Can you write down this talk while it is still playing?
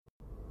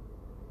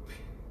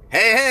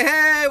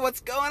Hey,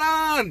 what's going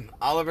on?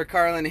 Oliver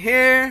Carlin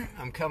here.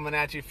 I'm coming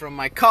at you from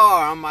my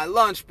car on my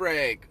lunch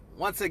break.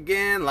 Once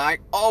again,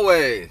 like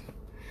always.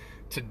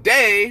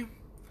 Today,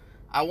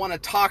 I want to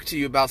talk to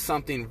you about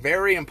something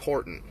very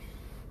important.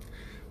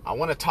 I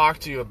want to talk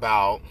to you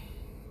about,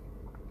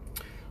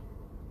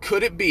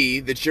 could it be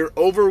that you're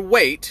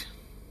overweight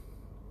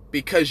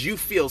because you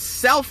feel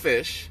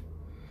selfish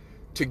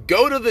to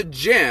go to the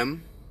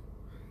gym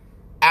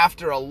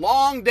after a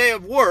long day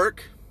of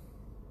work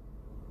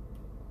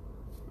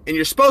and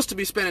you're supposed to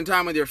be spending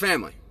time with your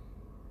family?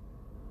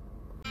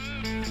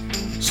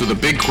 So the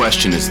big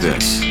question is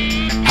this: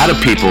 how do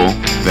people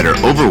that are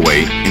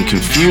overweight and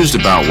confused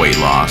about weight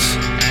loss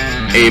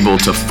able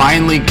to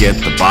finally get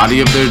the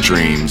body of their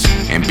dreams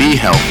and be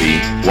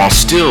healthy while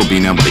still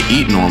being able to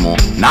eat normal,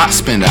 not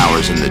spend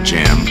hours in the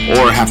gym,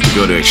 or have to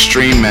go to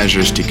extreme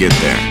measures to get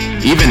there,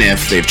 even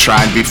if they've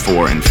tried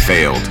before and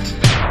failed?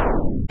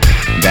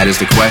 That is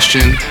the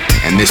question,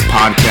 and this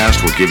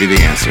podcast will give you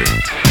the answer.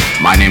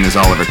 My name is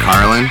Oliver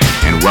Carlin,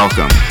 and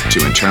welcome to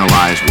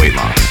Internalized Weight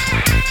Loss.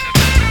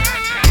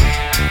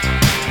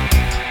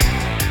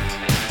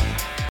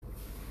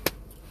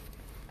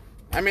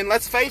 I mean,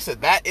 let's face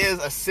it, that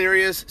is a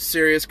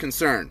serious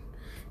concern.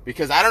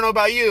 Because I don't know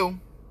about you,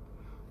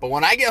 but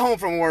when I get home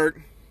from work,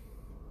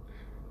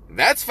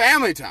 that's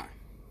family time.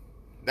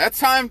 That's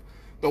time.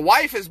 The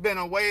wife has been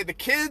away. The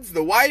kids,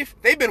 the wife,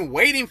 they've been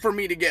waiting for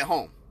me to get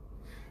home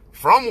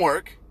from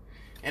work.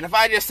 And if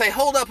I just say,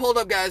 hold up,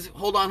 guys,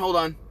 hold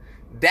on.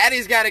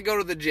 Daddy's got to go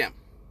to the gym.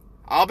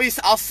 I'll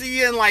see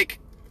you in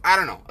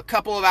a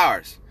couple of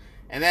hours.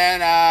 And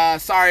then,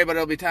 sorry, but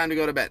it'll be time to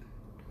go to bed.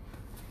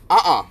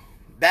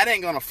 That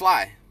ain't gonna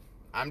fly.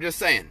 I'm just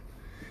saying.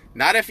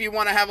 Not if you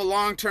want to have a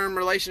long-term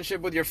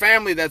relationship with your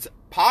family that's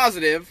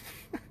positive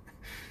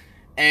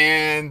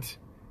and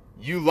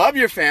you love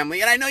your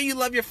family. And I know you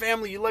love your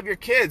family, you love your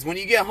kids. When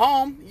you get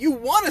home, you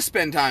want to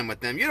spend time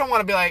with them. You don't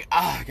want to be like,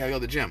 I gotta go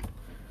to the gym.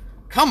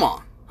 Come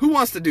on. Who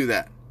wants to do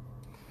that?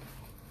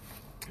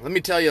 Let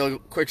me tell you a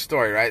quick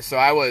story, right? So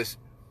I was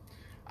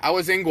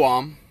in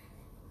Guam,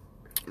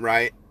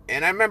 right?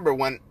 And I remember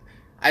when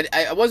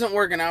I wasn't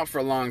working out for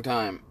a long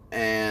time,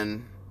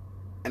 and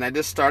I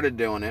just started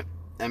doing it.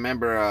 I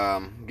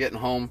remember getting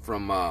home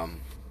from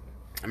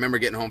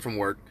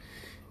work,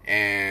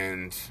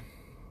 and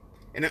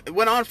it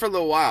went on for a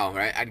little while,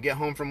 right? I'd get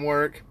home from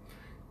work,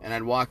 and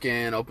I'd walk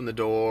in, open the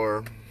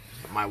door.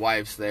 My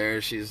wife's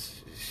there.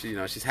 She's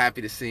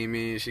happy to see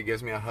me. She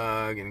gives me a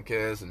hug and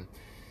kiss, and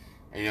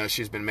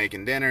she's been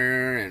making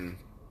dinner, and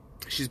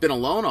she's been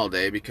alone all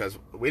day because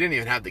we didn't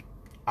even have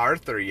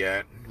Arthur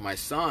yet, my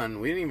son.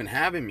 We didn't even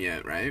have him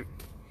yet, right?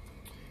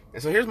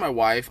 And so here's my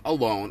wife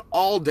alone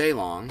all day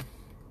long,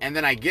 and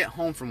then I get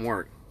home from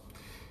work,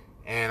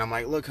 and I'm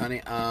like, look,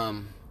 honey,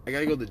 I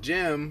gotta go to the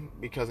gym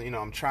because,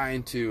 I'm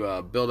trying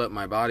to build up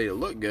my body to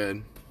look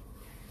good.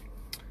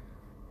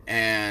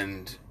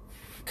 And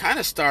kind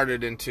of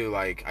started into,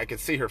 I could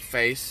see her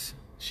face.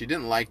 She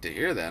didn't like to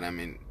hear that. I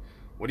mean,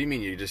 what do you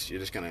mean you're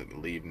just gonna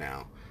leave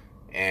now?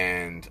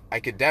 And I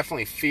could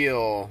definitely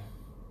feel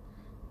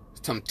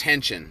some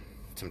tension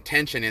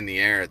in the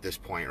air at this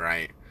point,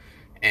 right?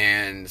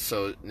 And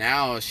so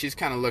now she's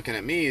kind of looking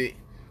at me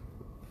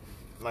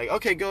like,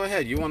 okay, go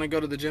ahead. You want to go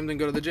to the gym, then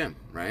go to the gym,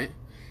 right?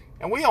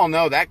 And we all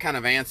know that kind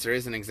of answer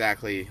isn't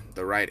exactly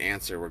the right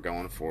answer we're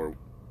going for.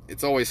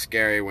 It's always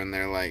scary when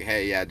they're like,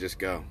 hey, yeah, just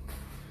go.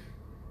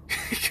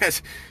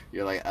 Because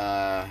you're like,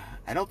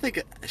 I don't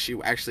think she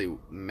actually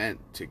meant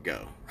to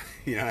go.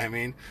 You know what I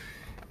mean?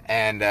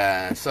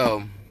 And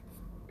so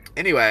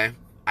anyway,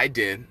 I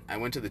did. I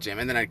went to the gym,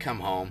 and then I'd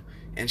come home,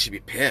 and she'd be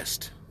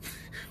pissed.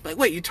 Like,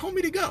 wait, you told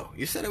me to go.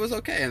 You said it was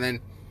okay. And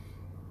then,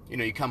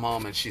 you come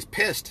home, and she's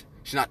pissed.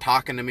 She's not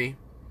talking to me.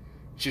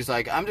 She's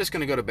like, I'm just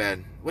going to go to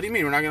bed. What do you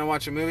mean? We're not going to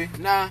watch a movie?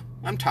 Nah,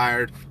 I'm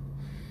tired.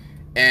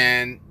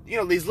 And,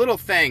 these little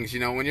things,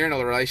 when you're in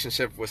a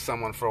relationship with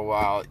someone for a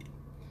while,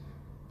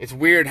 it's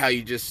weird how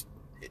you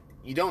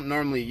don't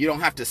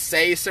have to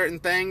say certain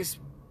things.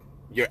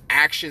 Your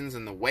actions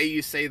and the way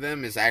you say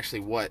them is actually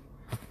what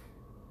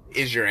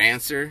is your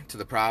answer to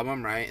the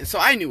problem, right? And so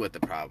I knew what the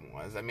problem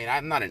was. I mean,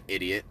 I'm not an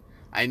idiot.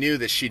 I knew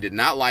that she did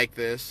not like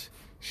this.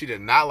 She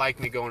did not like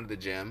me going to the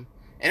gym.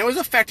 And it was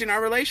affecting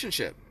our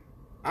relationship.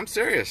 I'm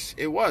serious.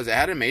 It was. It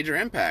had a major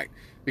impact.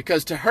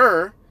 Because to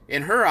her,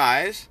 in her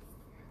eyes,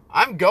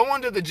 I'm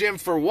going to the gym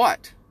for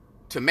what?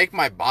 To make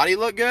my body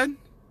look good?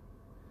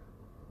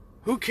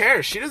 Who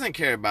cares? She doesn't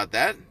care about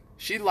that.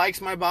 She likes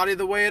my body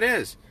the way it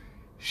is.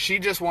 She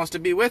just wants to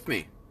be with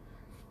me.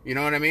 You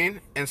know what I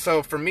mean? And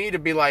so for me to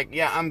be like,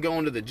 yeah, I'm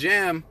going to the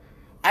gym,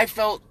 I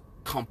felt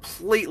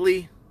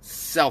completely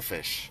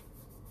selfish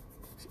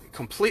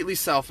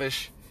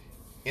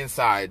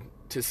inside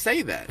to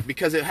say that,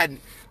 because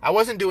I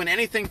wasn't doing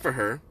anything for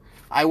her.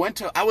 I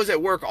was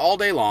at work all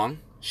day long.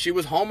 She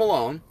was home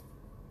alone.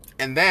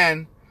 And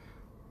then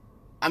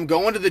I'm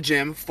going to the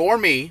gym for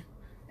me,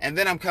 and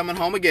then I'm coming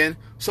home again.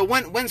 So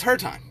when's her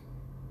time?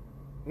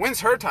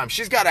 When's her time?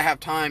 She's got to have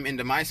time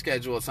into my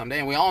schedule someday.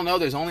 And we all know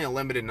there's only a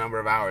limited number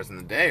of hours in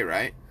the day,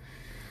 right?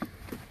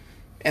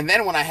 And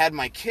then when I had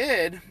my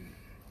kid,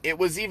 it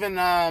was even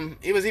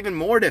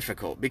more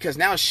difficult because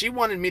now she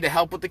wanted me to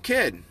help with the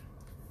kid.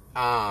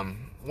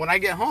 When I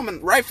get home,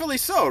 and rightfully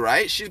so,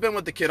 right? She's been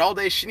with the kid all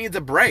day. She needs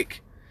a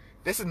break.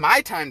 This is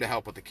my time to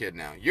help with the kid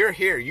now. You're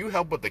here. You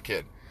help with the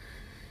kid.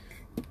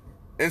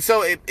 And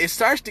so it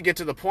starts to get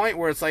to the point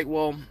where it's like,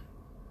 well,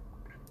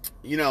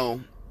 you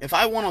know, if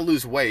I want to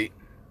lose weight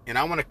and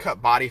I want to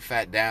cut body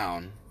fat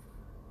down,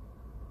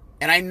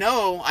 and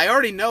I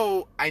already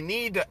know I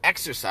need to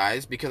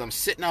exercise because I'm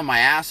sitting on my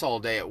ass all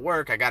day at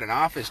work. I got an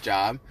office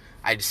job.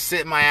 I just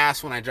sit my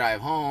ass when I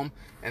drive home,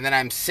 and then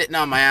I'm sitting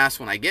on my ass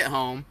when I get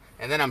home,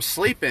 and then I'm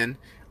sleeping.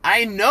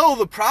 I know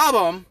the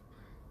problem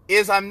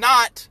is I'm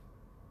not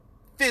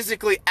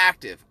physically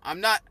active.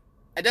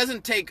 It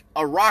doesn't take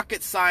a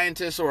rocket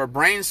scientist or a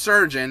brain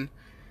surgeon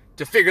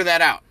to figure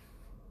that out.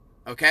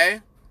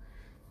 Okay?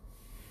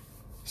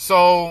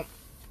 So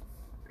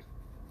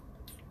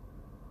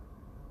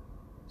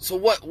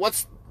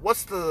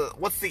what's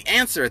the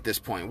answer at this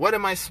point? What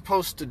am I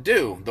supposed to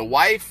do? The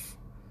wife,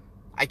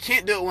 I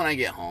can't do it when I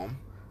get home.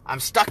 I'm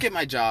stuck at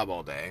my job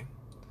all day.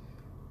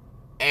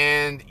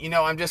 And, you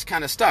know, I'm just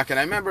kind of stuck. And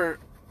I remember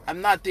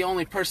I'm not the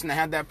only person that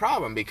had that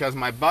problem, because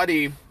my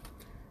buddy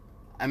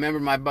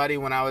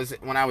when I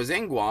was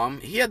in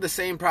Guam, he had the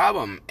same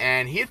problem,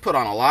 and he had put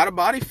on a lot of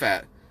body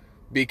fat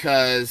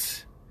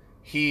because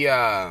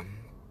I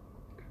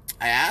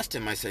asked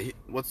him, I said,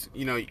 what's,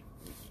 you know,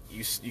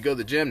 you go to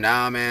the gym?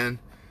 Nah, man,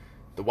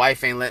 the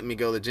wife ain't letting me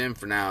go to the gym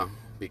for now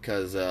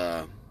because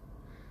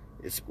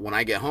it's when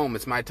I get home,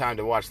 it's my time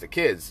to watch the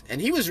kids.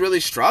 And he was really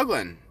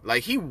struggling.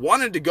 Like, he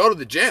wanted to go to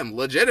the gym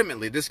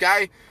legitimately. This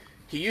guy,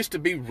 he used to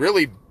be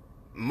really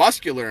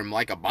muscular and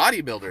like a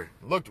bodybuilder,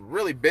 looked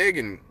really big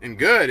and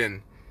good,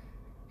 and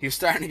he was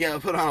starting to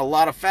put on a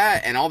lot of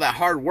fat, and all that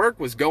hard work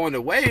was going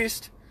to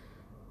waste,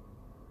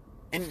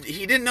 and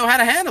he didn't know how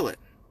to handle it.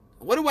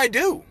 What do I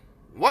do?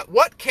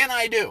 What can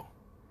I do?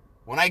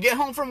 When I get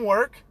home from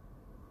work,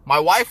 my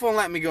wife won't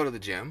let me go to the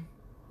gym.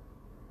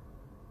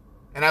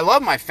 And I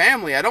love my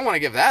family. I don't want to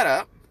give that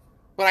up.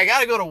 But I got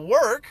to go to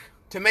work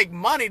to make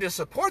money to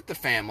support the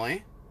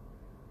family.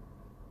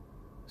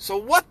 So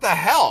what the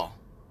hell?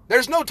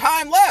 There's no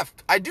time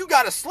left. I do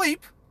got to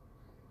sleep.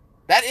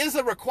 That is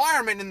a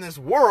requirement in this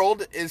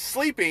world, is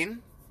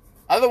sleeping.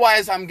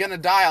 Otherwise, I'm going to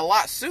die a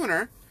lot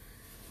sooner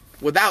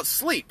without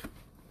sleep.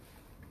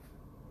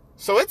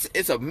 So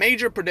it's a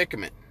major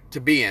predicament to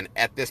be in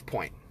at this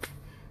point.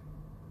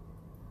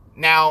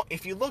 Now,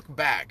 if you look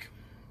back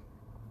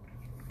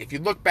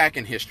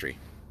in history,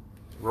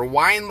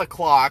 rewind the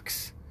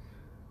clocks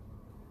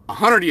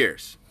 100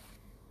 years,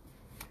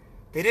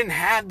 they didn't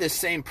have this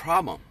same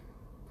problem.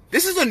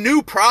 This is a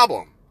new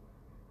problem.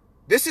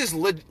 This is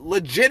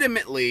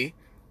legitimately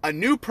a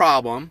new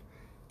problem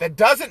that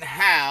doesn't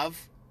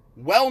have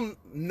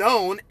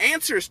well-known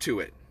answers to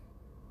it.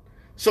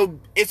 So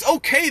it's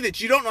okay that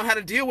you don't know how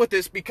to deal with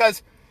this,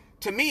 because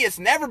to me it's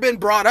never been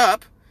brought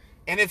up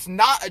and it's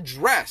not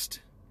addressed.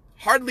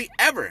 Hardly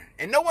ever.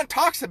 And no one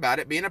talks about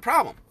it being a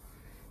problem.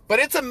 But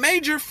it's a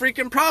major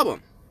freaking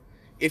problem.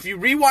 If you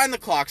rewind the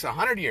clocks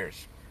 100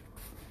 years,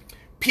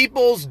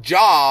 people's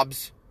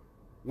jobs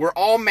were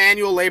all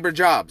manual labor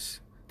jobs.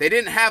 They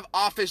didn't have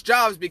office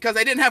jobs because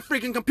they didn't have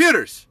freaking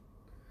computers.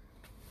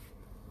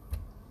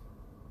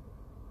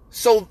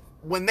 So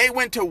when they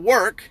went to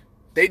work,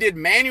 they did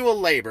manual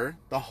labor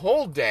the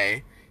whole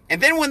day.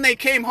 And then when they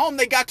came home,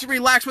 they got to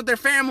relax with their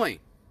family,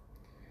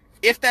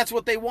 if that's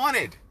what they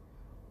wanted.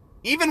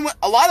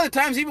 A lot of the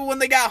times, even when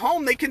they got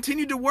home, they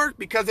continued to work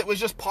because it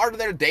was just part of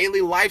their daily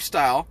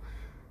lifestyle.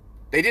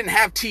 They didn't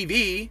have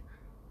TV,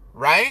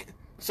 right?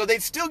 So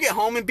they'd still get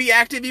home and be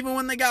active even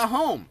when they got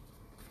home.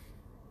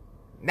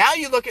 Now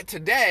you look at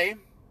today,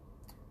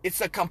 it's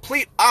the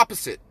complete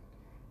opposite.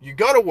 You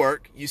go to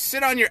work, you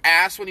sit on your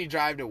ass when you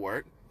drive to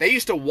work. They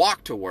used to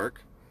walk to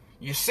work.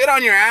 You sit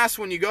on your ass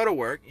when you go to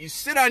work. You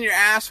sit on your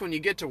ass when you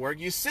get to work.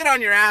 You sit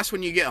on your ass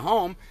when you get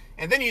home.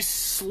 And then you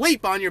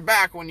sleep on your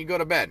back when you go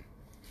to bed.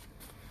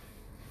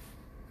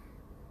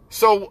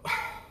 So,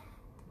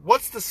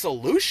 what's the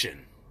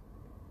solution?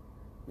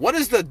 What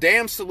is the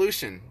damn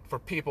solution for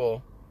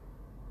people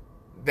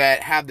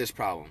that have this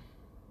problem?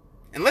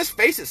 And let's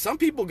face it, some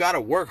people got to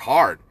work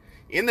hard.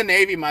 In the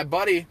Navy, my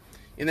buddy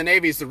in the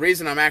Navy is the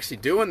reason I'm actually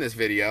doing this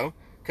video,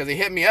 because he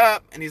hit me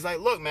up and he's like,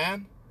 look,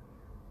 man,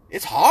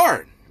 it's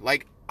hard.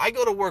 Like, I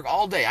go to work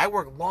all day. I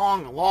work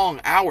long, long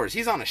hours.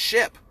 He's on a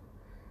ship.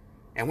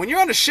 And when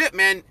you're on a ship,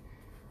 man,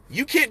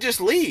 you can't just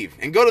leave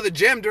and go to the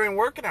gym during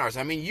working hours.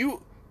 I mean,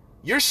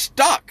 you're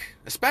stuck,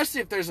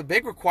 especially if there's a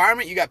big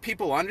requirement. You got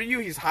people under you.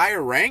 He's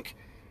higher rank.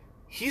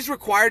 He's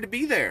required to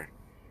be there.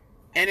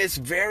 And it's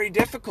very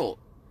difficult.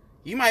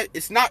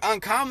 It's not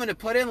uncommon to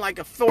put in like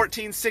a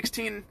 14,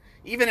 16,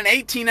 even an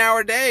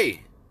 18-hour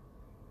day.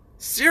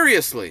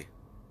 Seriously.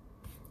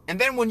 And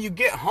then when you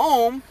get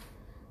home,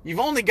 you've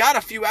only got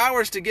a few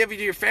hours to give to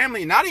your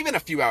family. Not even a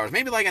few hours,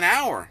 maybe like an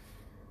hour,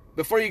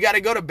 before you got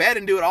to go to bed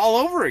and do it all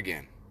over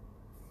again.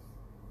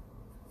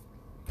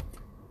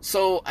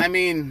 So, I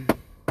mean,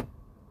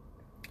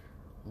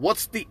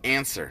 what's the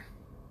answer?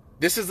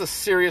 This is a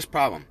serious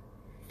problem.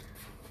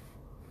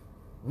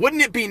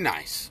 Wouldn't it be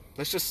nice,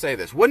 let's just say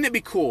this, wouldn't it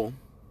be cool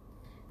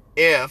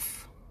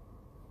if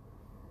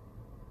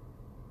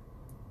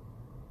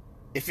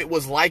it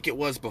was like it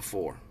was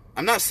before?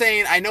 I'm not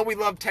saying, I know we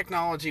love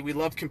technology, we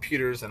love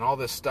computers and all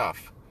this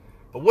stuff,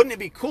 but wouldn't it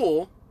be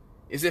cool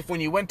is if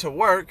when you went to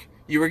work,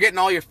 you were getting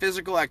all your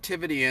physical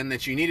activity in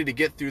that you needed to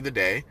get through the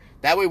day.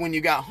 That way when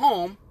you got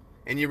home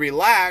and you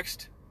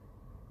relaxed,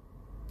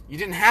 you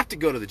didn't have to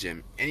go to the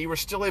gym and you were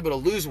still able to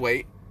lose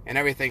weight and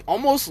everything,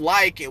 almost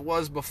like it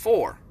was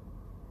before.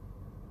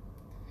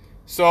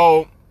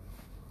 So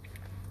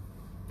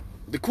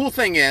the cool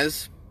thing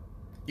is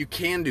you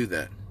can do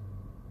that.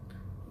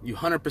 You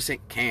 100%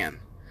 can.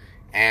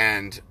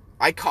 And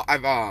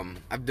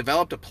I've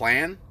developed a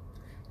plan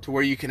to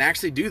where you can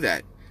actually do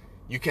that.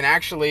 You can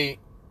actually,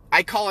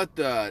 I call it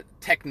the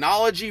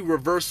technology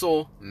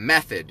reversal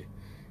method.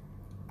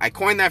 I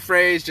coined that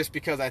phrase just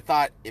because I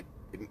thought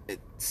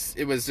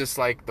it was just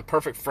like the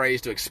perfect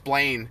phrase to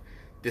explain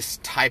this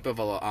type of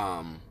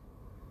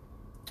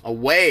a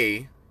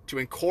way to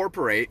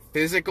incorporate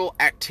physical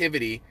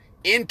activity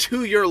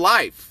into your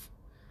life.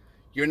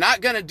 You're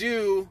not going to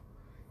do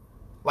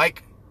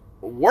like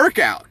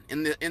workout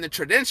in the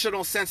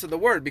traditional sense of the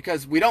word,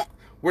 because we're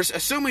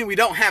assuming we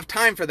don't have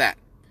time for that.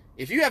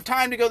 If you have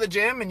time to go to the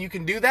gym and you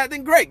can do that,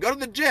 then great, go to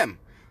the gym.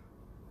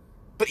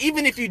 But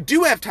even if you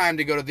do have time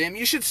to go to the gym,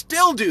 you should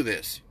still do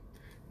this,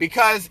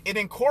 because it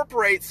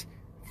incorporates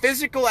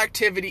physical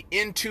activity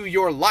into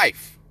your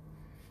life.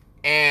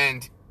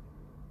 And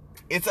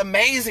it's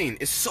amazing.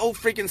 It's so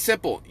freaking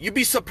simple. You'd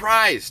be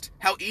surprised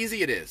how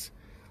easy it is.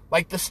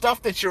 Like the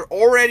stuff that you're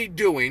already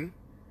doing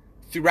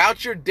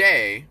throughout your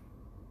day,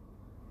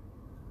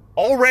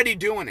 already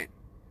doing it.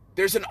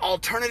 There's an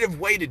alternative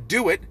way to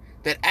do it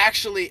that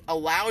actually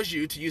allows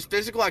you to use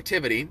physical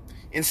activity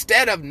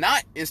instead of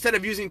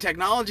using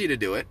technology to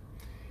do it.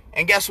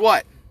 And guess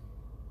what?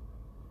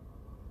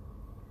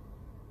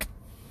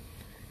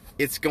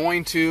 It's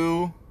going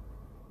to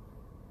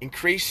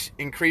increase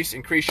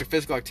your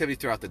physical activity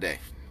throughout the day,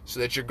 so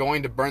that you're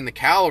going to burn the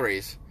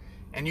calories,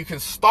 and you can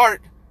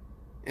start,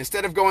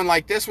 instead of going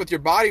like this with your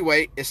body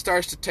weight, it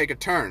starts to take a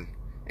turn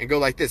and go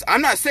like this.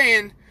 I'm not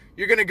saying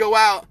you're going to go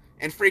out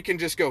and freaking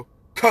just go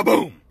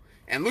kaboom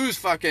and lose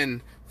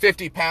fucking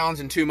 50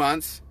 pounds in 2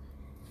 months,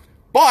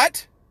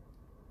 but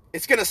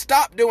it's going to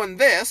stop doing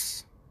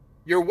this.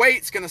 Your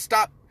weight's going to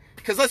stop,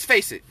 because let's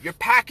face it, you're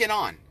packing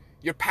on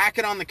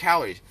the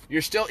calories.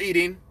 You're still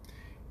eating,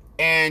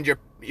 and you're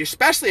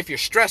especially if you're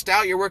stressed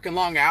out, you're working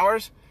long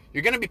hours,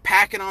 you're going to be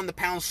packing on the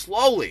pounds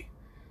slowly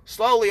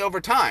over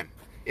time.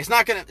 It's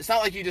not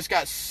like you just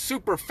got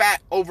super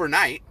fat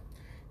overnight.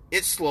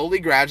 It slowly,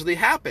 gradually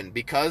happened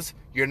because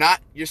your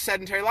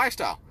sedentary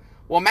lifestyle.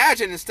 Well,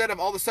 imagine instead of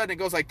all of a sudden it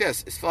goes like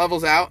this, it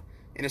levels out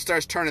and it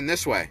starts turning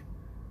this way.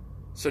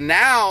 So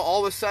now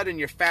all of a sudden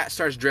your fat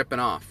starts dripping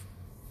off.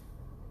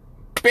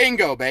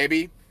 Bingo,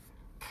 baby.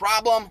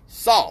 Problem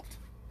solved.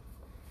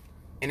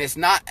 And it's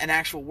not an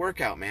actual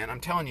workout, man. I'm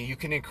telling you, you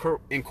can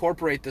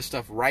incorporate this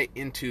stuff right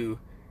into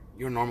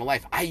your normal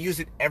life. I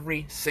use it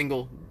every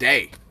single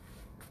day.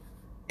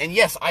 And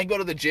yes, I go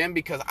to the gym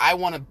because I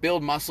want to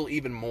build muscle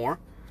even more.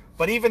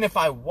 But even if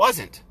I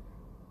wasn't,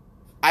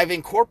 I've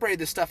incorporated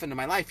this stuff into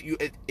my life.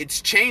 It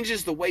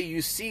changes the way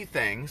you see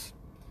things.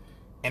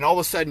 And all of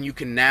a sudden you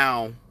can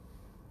now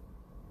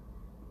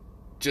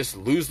just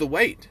lose the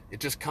weight. It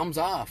just comes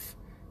off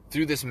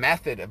through this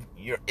method of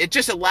it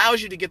just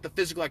allows you to get the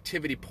physical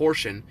activity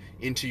portion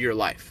into your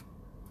life,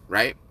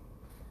 right?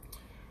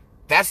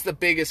 That's the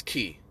biggest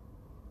key.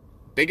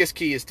 Biggest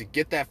key is to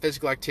get that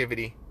physical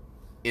activity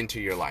into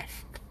your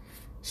life.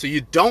 So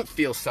you don't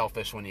feel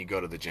selfish when you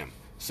go to the gym.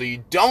 So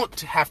you don't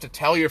have to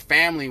tell your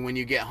family when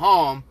you get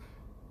home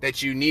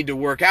that you need to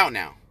work out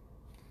now.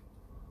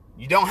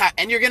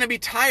 And you're going to be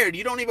tired.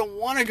 You don't even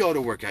want to go to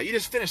work out. You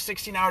just finished a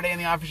 16-hour day in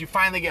the office. You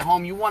finally get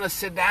home. You want to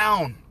sit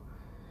down.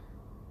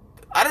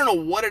 I don't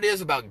know what it is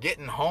about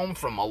getting home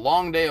from a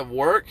long day of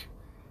work.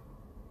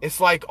 It's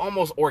like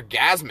almost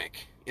orgasmic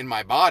in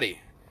my body.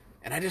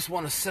 And I just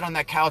want to sit on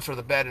that couch or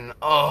the bed and,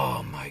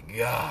 oh my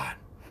God.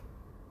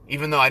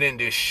 Even though I didn't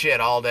do shit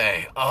all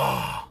day.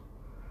 Oh,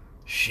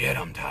 shit,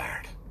 I'm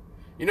tired.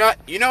 You know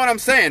what I'm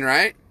saying,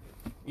 right?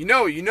 You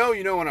know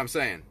what I'm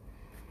saying.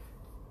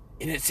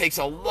 And it takes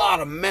a lot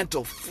of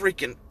mental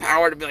freaking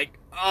power to be like,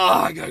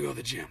 oh, I gotta go to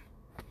the gym.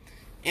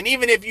 And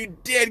even if you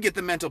did get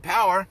the mental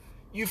power,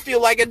 you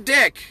feel like a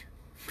dick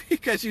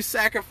because you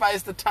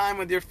sacrificed the time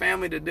with your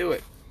family to do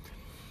it.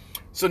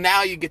 So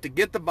now you get to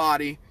get the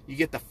body, you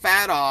get the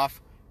fat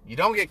off, you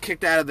don't get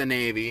kicked out of the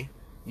Navy,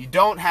 you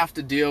don't have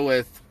to deal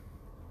with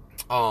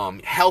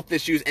health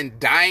issues and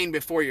dying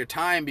before your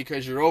time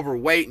because you're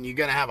overweight and you're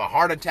going to have a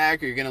heart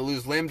attack or you're going to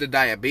lose limb to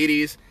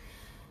diabetes.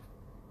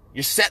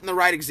 You're setting the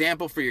right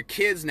example for your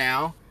kids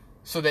now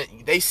so that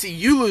they see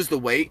you lose the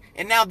weight,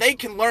 and now they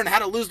can learn how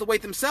to lose the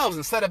weight themselves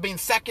instead of being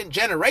second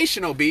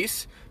generation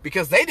obese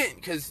because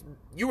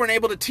you weren't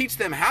able to teach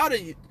them how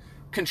to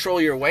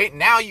control your weight.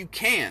 Now you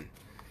can,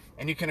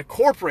 and you can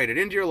incorporate it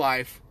into your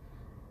life,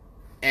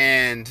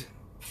 and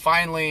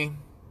finally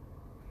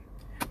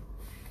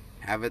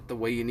have it the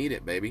way you need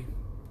it, baby,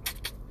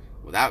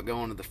 without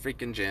going to the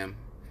freaking gym.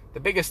 The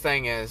biggest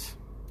thing is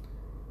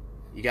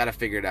you got to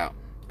figure it out.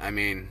 I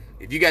mean,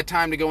 if you got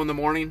time to go in the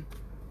morning,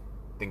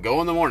 then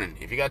go in the morning.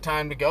 If you got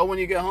time to go when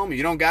you get home, if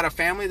you don't got a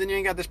family, then you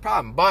ain't got this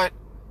problem. But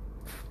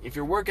if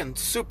you're working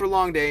super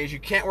long days, you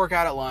can't work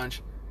out at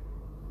lunch,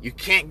 you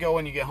can't go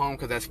when you get home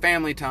because that's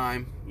family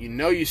time, you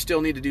know you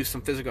still need to do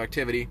some physical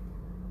activity,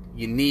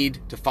 you need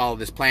to follow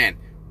this plan.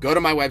 Go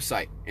to my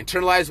website,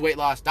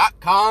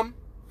 internalizedweightloss.com.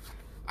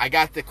 I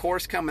got the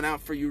course coming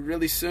out for you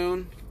really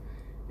soon.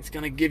 It's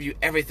going to give you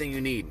everything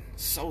you need.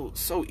 So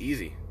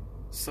easy.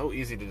 So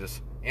easy to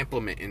just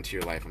implement into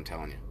your life, I'm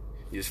telling you.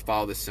 You just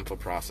follow this simple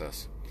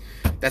process.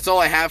 That's all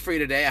I have for you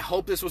today. I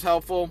hope this was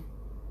helpful.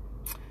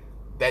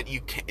 That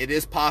it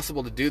is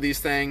possible to do these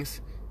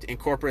things, to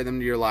incorporate them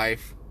into your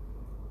life.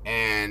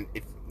 And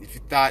if you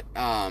thought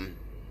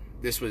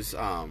this was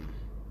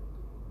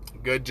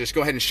good, just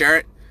go ahead and share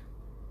it.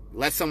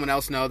 Let someone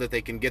else know that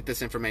they can get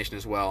this information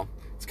as well.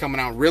 It's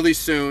coming out really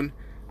soon.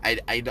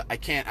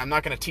 I'm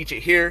not going to teach it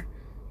here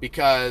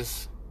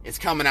because it's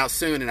coming out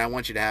soon and I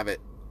want you to have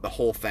it, the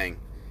whole thing,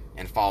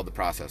 and follow the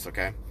process,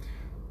 okay?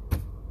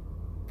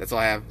 That's all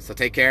I have. So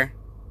take care,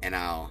 and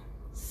I'll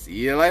see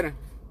you later.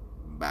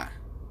 Bye.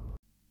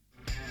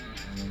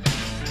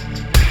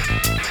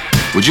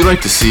 Would you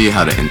like to see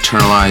how to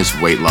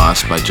internalize weight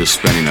loss by just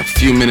spending a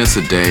few minutes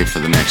a day for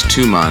the next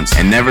 2 months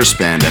and never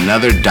spend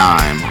another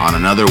dime on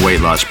another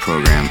weight loss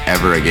program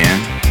ever again?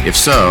 If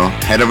so,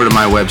 head over to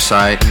my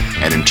website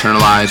at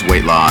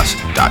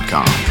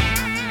internalizeweightloss.com.